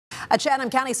A Chatham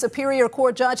County Superior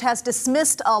Court judge has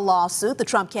dismissed a lawsuit the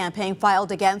Trump campaign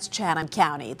filed against Chatham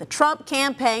County. The Trump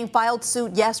campaign filed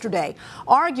suit yesterday,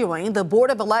 arguing the Board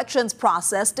of Elections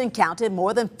processed and counted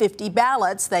more than 50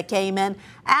 ballots that came in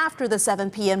after the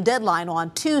 7 p.m. deadline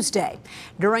on Tuesday.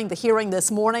 During the hearing this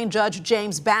morning, Judge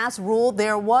James Bass ruled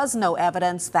there was no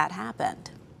evidence that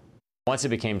happened. Once it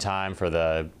became time for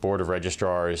the Board of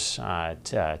Registrars'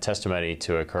 testimony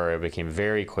to occur, it became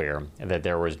very clear that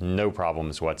there was no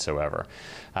problems whatsoever.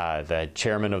 The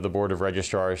chairman of the Board of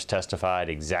Registrars testified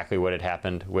exactly what had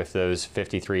happened with those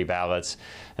 53 ballots,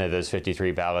 that those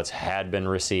 53 ballots had been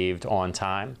received on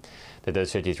time, that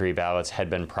those 53 ballots had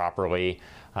been properly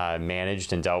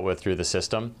managed and dealt with through the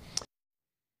system.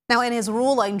 Now, in his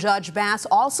ruling, Judge Bass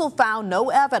also found no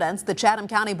evidence the Chatham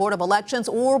County Board of Elections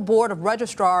or Board of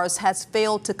Registrars has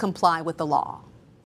failed to comply with the law.